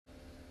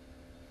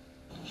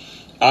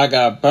I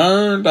got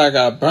burned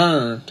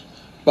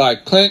by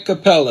Clint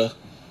Capella,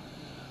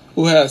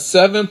 who has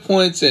 7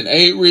 points and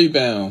 8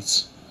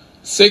 rebounds,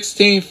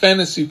 16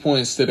 fantasy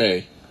points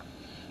today.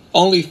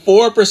 Only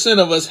 4%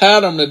 of us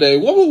had him today.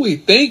 What were we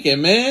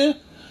thinking, man?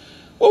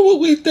 What were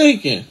we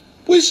thinking?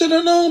 We should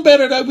have known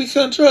better that we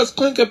couldn't trust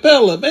Clint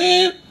Capella,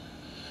 man.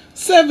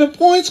 7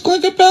 points,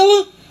 Clint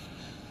Capella?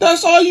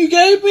 That's all you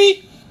gave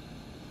me?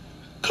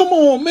 Come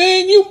on,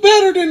 man. You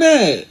better than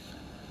that.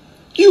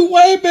 You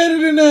way better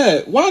than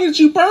that. Why did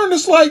you burn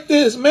us like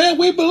this, man?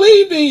 We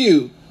believed in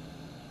you.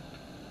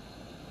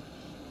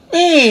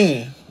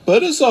 Man,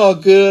 but it's all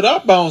good. I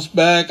bounce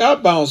back.